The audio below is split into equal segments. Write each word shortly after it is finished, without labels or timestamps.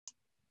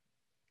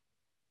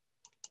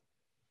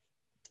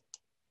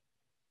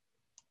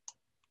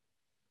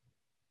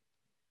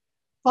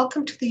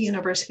Welcome to the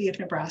University of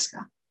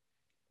Nebraska.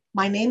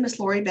 My name is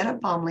Lori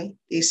Bennett-Baumley,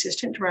 the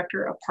Assistant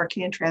Director of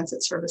Parking and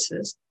Transit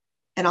Services,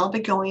 and I'll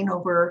be going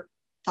over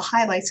the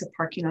highlights of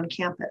parking on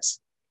campus.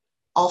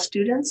 All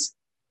students,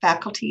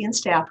 faculty, and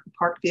staff who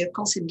park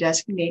vehicles in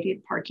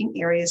designated parking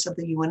areas of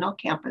the UNL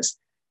campus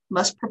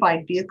must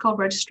provide vehicle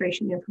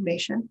registration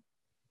information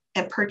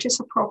and purchase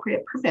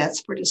appropriate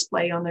permits for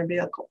display on their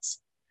vehicles.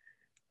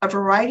 A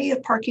variety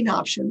of parking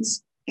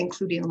options,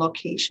 including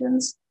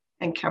locations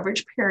and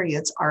coverage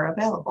periods, are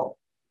available.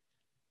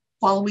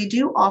 While we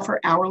do offer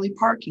hourly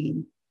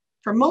parking,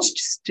 for most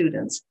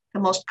students, the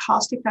most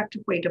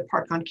cost-effective way to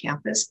park on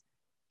campus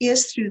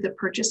is through the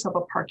purchase of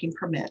a parking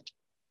permit.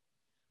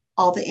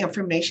 All the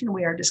information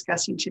we are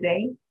discussing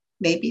today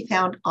may be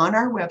found on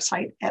our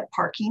website at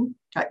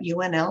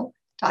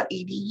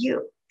parking.unl.edu.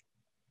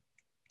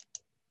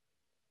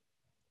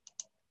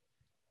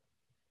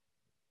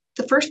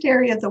 The first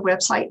area of the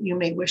website you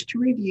may wish to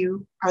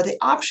review are the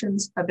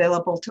options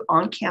available to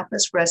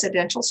on-campus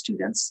residential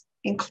students,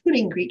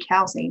 including Greek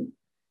housing,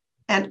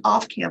 and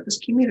off-campus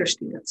commuter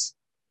students.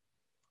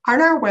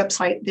 On our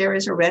website, there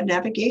is a red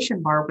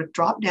navigation bar with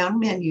drop-down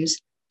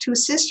menus to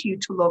assist you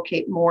to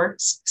locate more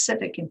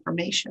specific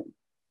information.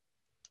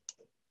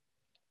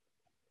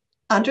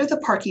 Under the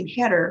parking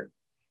header,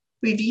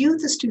 review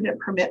the student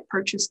permit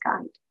purchase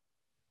guide.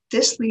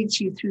 This leads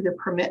you through the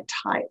permit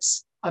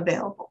types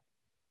available.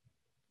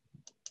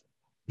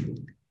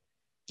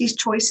 These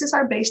choices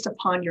are based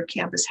upon your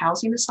campus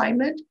housing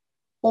assignment,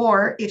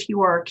 or if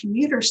you are a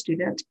commuter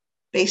student,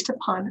 based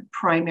upon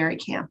primary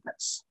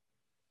campus.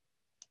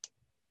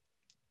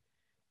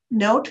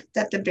 Note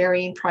that the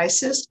varying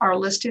prices are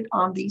listed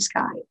on these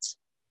guides.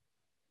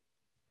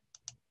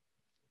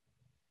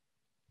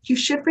 You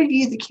should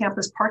review the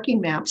campus parking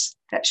maps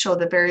that show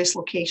the various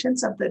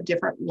locations of the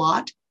different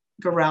lot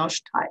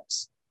garage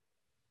types.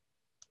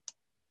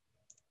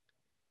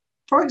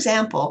 For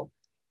example,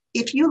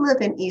 if you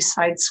live in East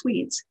Side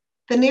Suites,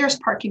 the nearest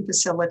parking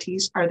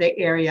facilities are the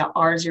area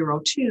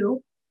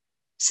R02,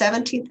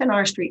 17th and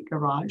R Street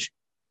Garage,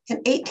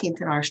 and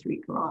 18th and R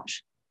Street Garage.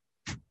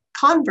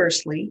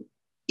 Conversely,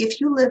 if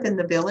you live in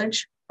the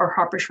Village or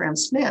Harper Schramm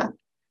Smith,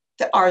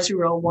 the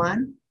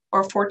R01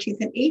 or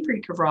 14th and Avery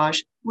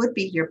Garage would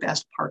be your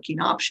best parking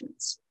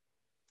options.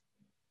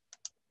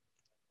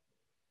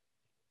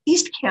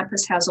 East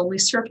Campus has only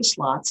surface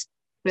lots,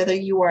 whether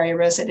you are a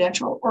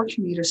residential or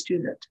commuter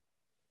student.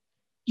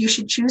 You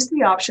should choose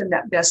the option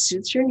that best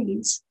suits your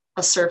needs,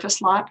 a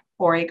surface lot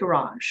or a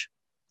garage.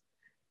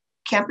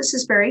 Campus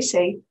is very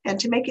safe, and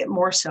to make it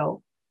more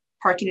so,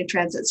 Parking and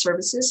Transit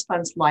Services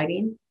funds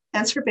lighting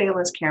and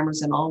surveillance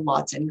cameras in all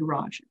lots and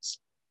garages.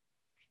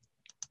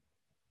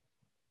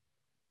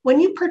 When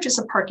you purchase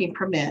a parking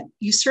permit,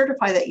 you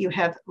certify that you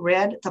have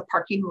read the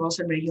parking rules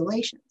and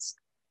regulations.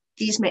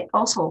 These may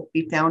also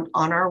be found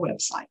on our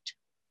website.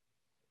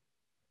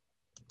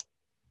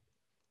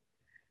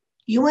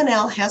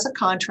 UNL has a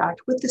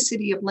contract with the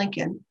City of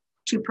Lincoln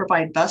to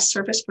provide bus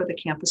service for the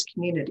campus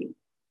community.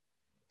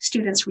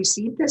 Students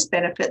receive this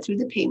benefit through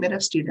the payment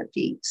of student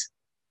fees.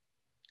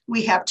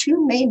 We have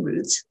two main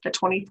routes, the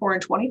 24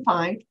 and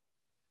 25,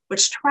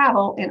 which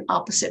travel in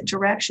opposite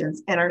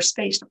directions and are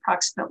spaced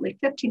approximately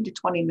 15 to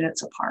 20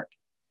 minutes apart.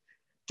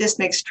 This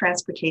makes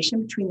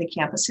transportation between the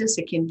campuses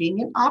a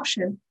convenient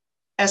option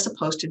as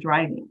opposed to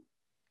driving.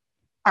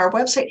 Our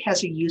website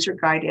has a user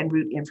guide and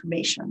route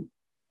information.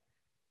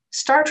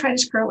 StarTran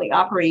is currently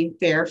operating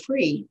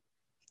fare-free.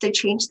 If they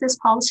change this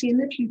policy in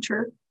the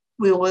future,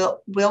 we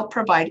will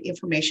provide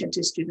information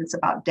to students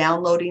about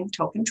downloading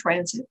Token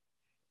Transit,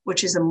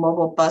 which is a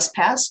mobile bus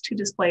pass to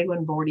display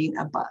when boarding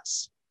a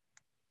bus.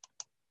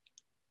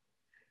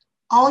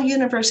 All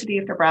University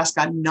of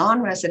Nebraska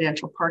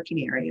non-residential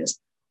parking areas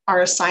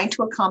are assigned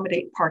to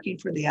accommodate parking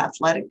for the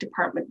athletic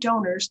department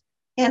donors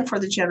and for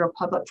the general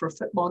public for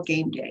football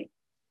game day.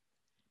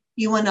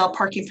 UNL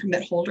parking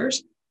permit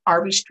holders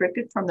are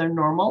restricted from their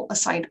normal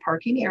assigned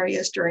parking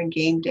areas during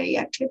game day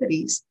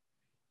activities,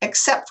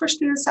 except for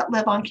students that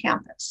live on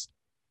campus.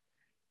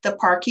 The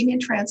Parking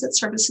and Transit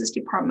Services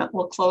Department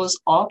will close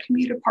all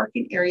commuter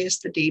parking areas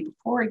the day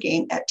before a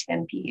game at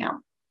 10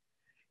 p.m.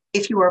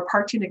 If you are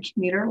parked in a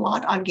commuter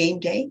lot on game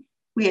day,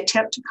 we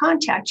attempt to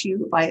contact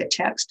you via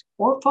text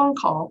or phone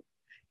call,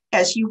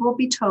 as you will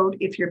be towed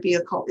if your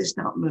vehicle is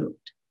not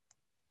moved.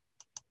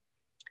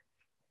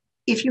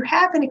 If you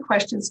have any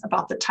questions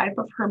about the type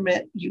of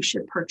permit you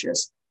should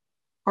purchase,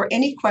 or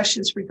any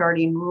questions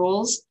regarding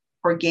rules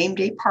or game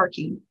day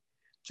parking,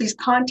 please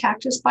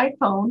contact us by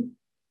phone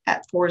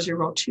at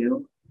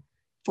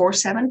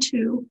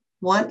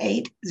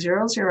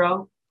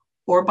 402-472-1800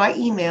 or by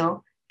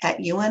email at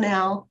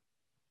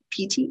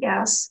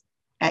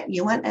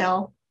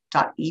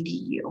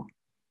unlpts@unl.edu.